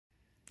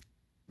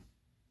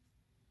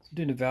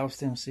Doing the valve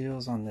stem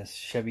seals on this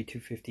Chevy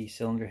 250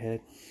 cylinder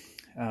head.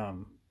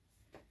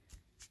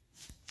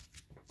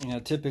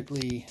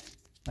 Typically,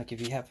 like if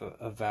you have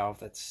a valve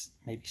that's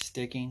maybe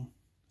sticking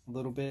a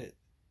little bit,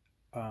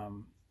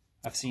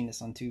 I've seen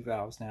this on 2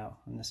 valves now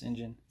on this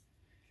engine,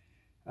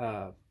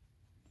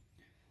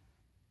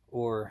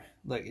 or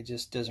like it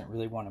just doesn't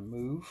really want to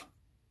move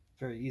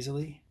very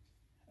easily,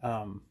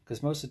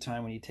 because most of the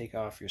time when you take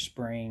off your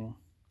spring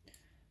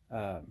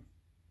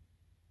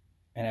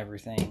and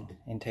everything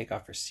and take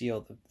off your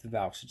seal, the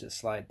valve should just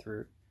slide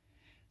through.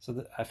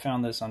 So I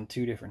found this on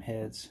 2 different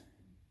heads,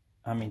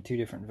 2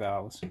 different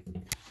valves.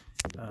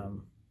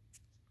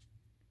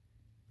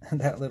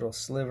 That little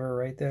sliver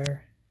right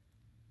there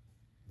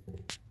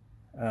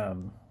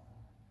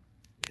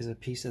is a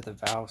piece of the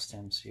valve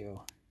stem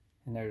seal,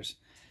 and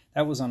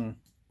that was on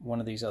one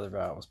of these other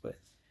valves, but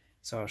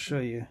so I'll show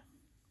you.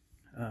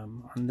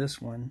 On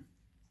this one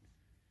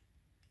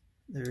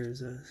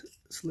there's a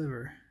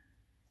sliver.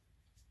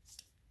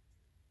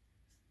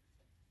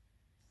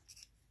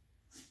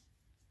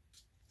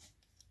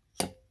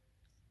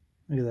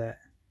 Look at that.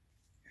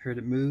 Heard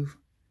it move?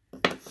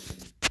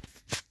 It's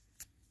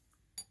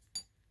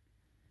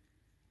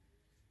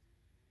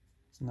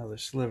another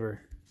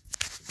sliver.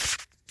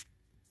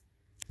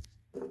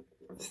 The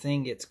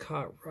thing gets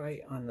caught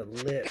right on the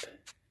lip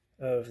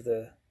of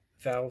the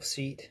valve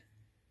seat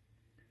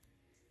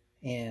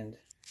and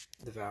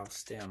the valve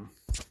stem.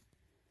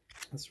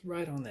 It's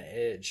right on the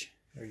edge,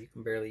 or you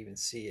can barely even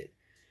see it,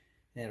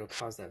 and it'll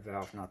cause that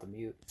valve not to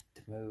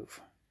move.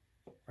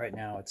 Right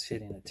now it's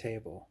hitting the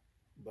table,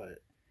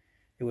 but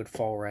it would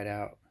fall right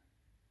out.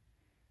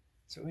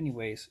 So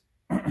anyways,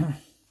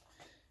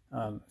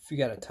 if you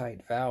got a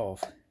tight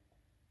valve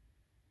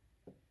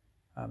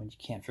and you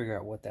can't figure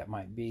out what that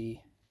might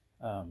be,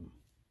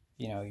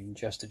 you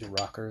adjusted your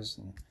rockers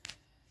and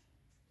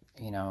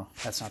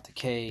that's not the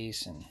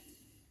case and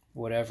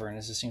whatever, and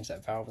it just seems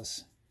that valve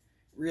is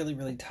really,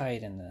 really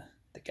tight in the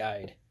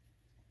guide.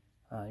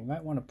 You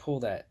might want to pull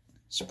that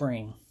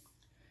spring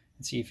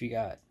and see if you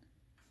got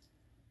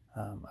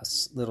a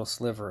little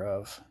sliver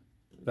of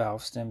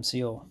valve stem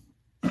seal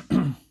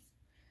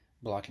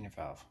blocking your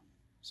valve.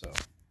 So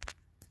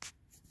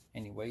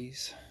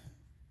anyways,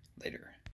 later.